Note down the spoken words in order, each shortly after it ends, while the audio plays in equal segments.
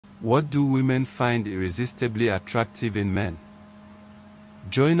What do women find irresistibly attractive in men?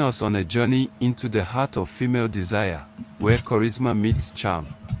 Join us on a journey into the heart of female desire, where charisma meets charm,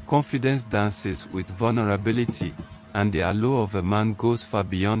 confidence dances with vulnerability, and the allure of a man goes far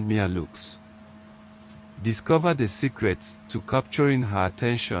beyond mere looks. Discover the secrets to capturing her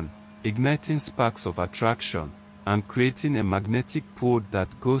attention, igniting sparks of attraction, and creating a magnetic pull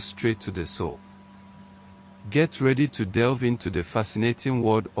that goes straight to the soul. Get ready to delve into the fascinating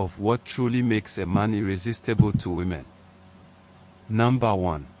world of what truly makes a man irresistible to women. Number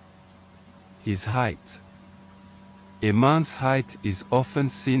 1. His height. A man's height is often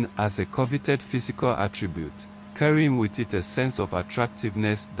seen as a coveted physical attribute, carrying with it a sense of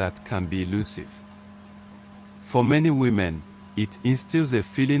attractiveness that can be elusive. For many women, it instills a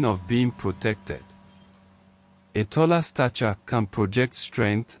feeling of being protected. A taller stature can project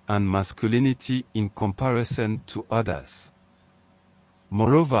strength and masculinity in comparison to others.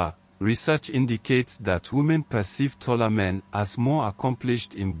 Moreover, research indicates that women perceive taller men as more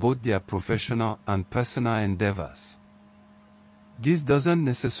accomplished in both their professional and personal endeavors. This doesn't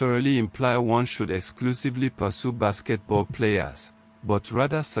necessarily imply one should exclusively pursue basketball players, but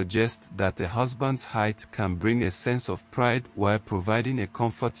rather suggests that a husband's height can bring a sense of pride while providing a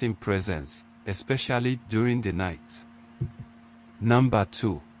comforting presence, especially during the night. Number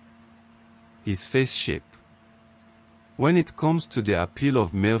 2. His face shape. When it comes to the appeal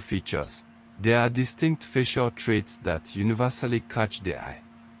of male features, there are distinct facial traits that universally catch the eye.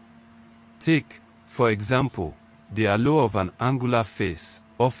 Take, for example, the allure of an angular face,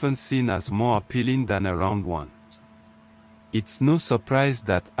 often seen as more appealing than a round one. It's no surprise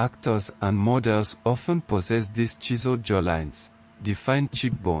that actors and models often possess these chiseled jawlines, defined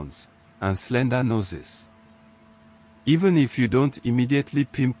cheekbones, and slender noses. Even if you don't immediately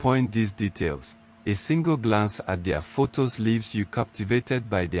pinpoint these details, a single glance at their photos leaves you captivated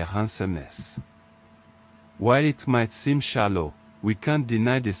by their handsomeness. While it might seem shallow, we can't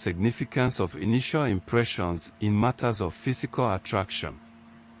deny the significance of initial impressions in matters of physical attraction.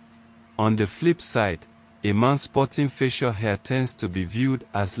 On the flip side, a man sporting facial hair tends to be viewed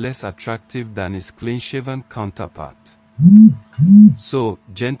as less attractive than his clean-shaven counterpart. So,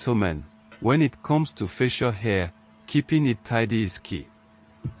 gentlemen, when it comes to facial hair, keeping it tidy is key.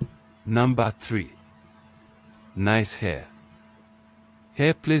 Number 3. Nice hair.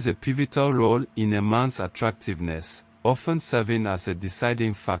 Hair plays a pivotal role in a man's attractiveness, often serving as a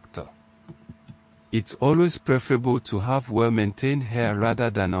deciding factor. It's always preferable to have well-maintained hair rather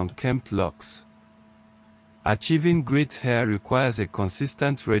than unkempt locks. Achieving great hair requires a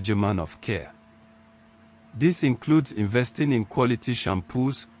consistent regimen of care. This includes investing in quality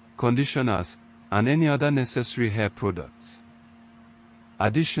shampoos, conditioners, and any other necessary hair products.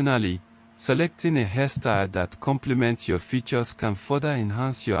 Additionally, selecting a hairstyle that complements your features can further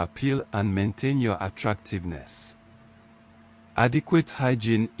enhance your appeal and maintain your attractiveness. Adequate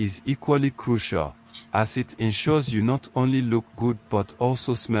hygiene is equally crucial, as it ensures you not only look good but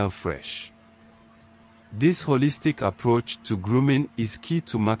also smell fresh. This holistic approach to grooming is key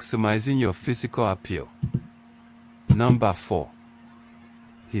to maximizing your physical appeal. Number 4.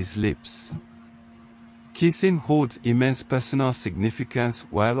 His lips. Kissing holds immense personal significance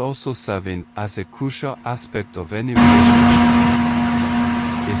while also serving as a crucial aspect of any relationship.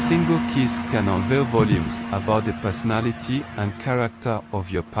 A single kiss can unveil volumes about the personality and character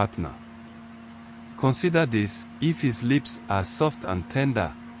of your partner. Consider this: if his lips are soft and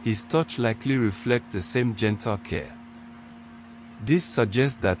tender, his touch likely reflects the same gentle care. This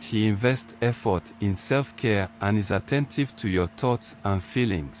suggests that he invests effort in self-care and is attentive to your thoughts and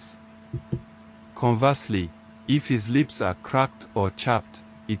feelings. Conversely, if his lips are cracked or chapped,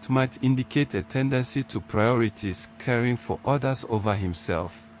 it might indicate a tendency to prioritize caring for others over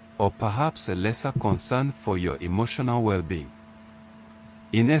himself, or perhaps a lesser concern for your emotional well-being.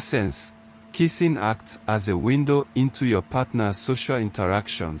 In essence, kissing acts as a window into your partner's social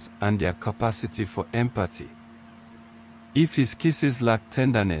interactions and their capacity for empathy. If his kisses lack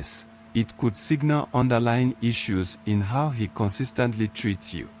tenderness, it could signal underlying issues in how he consistently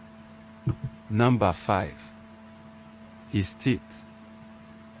treats you. Number 5. His teeth.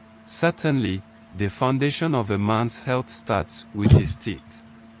 Certainly, the foundation of a man's health starts with his teeth.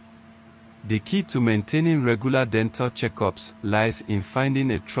 The key to maintaining regular dental checkups lies in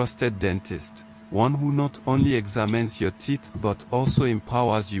finding a trusted dentist, one who not only examines your teeth but also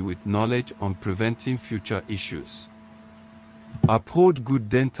empowers you with knowledge on preventing future issues. Uphold good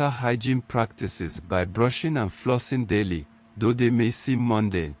dental hygiene practices by brushing and flossing daily. Though they may seem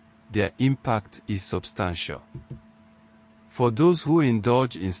mundane, their impact is substantial. For those who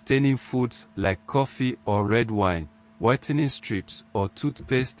indulge in staining foods like coffee or red wine, whitening strips, or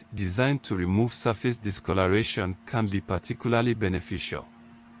toothpaste designed to remove surface discoloration can be particularly beneficial.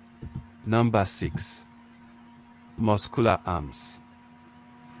 Number 6. Muscular arms.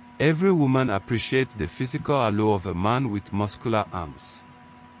 Every woman appreciates the physical allure of a man with muscular arms.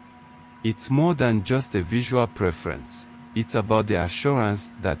 It's more than just a visual preference, it's about the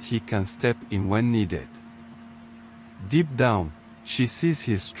assurance that he can step in when needed. Deep down, she sees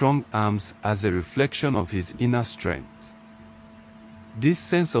his strong arms as a reflection of his inner strength. This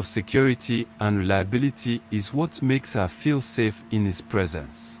sense of security and reliability is what makes her feel safe in his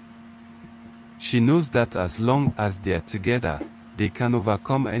presence. She knows that as long as they are together, they can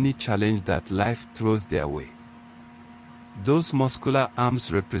overcome any challenge that life throws their way. Those muscular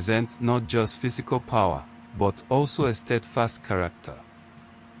arms represent not just physical power, but also a steadfast character.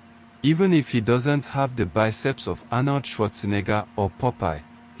 Even if he doesn't have the biceps of Arnold Schwarzenegger or Popeye,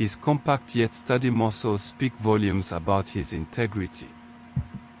 his compact yet sturdy muscles speak volumes about his integrity.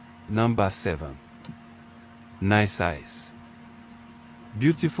 Number 7. Nice eyes.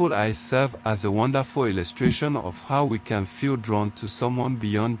 Beautiful eyes serve as a wonderful illustration of how we can feel drawn to someone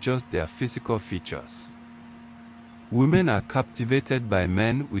beyond just their physical features. Women are captivated by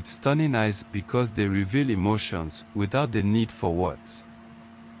men with stunning eyes because they reveal emotions without the need for words.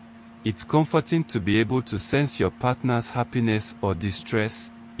 It's comforting to be able to sense your partner's happiness or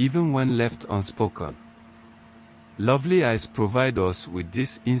distress, even when left unspoken. Lovely eyes provide us with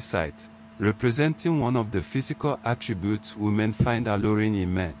this insight, representing one of the physical attributes women find alluring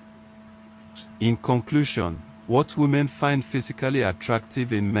in men. In conclusion, what women find physically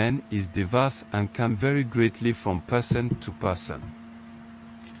attractive in men is diverse and can vary greatly from person to person.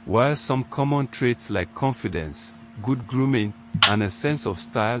 While some common traits like confidence, good grooming, and a sense of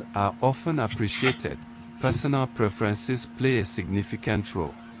style are often appreciated, personal preferences play a significant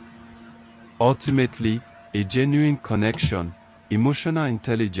role. Ultimately, a genuine connection, emotional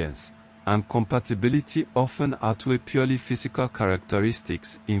intelligence, and compatibility often outweigh purely physical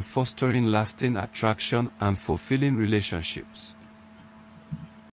characteristics in fostering lasting attraction and fulfilling relationships.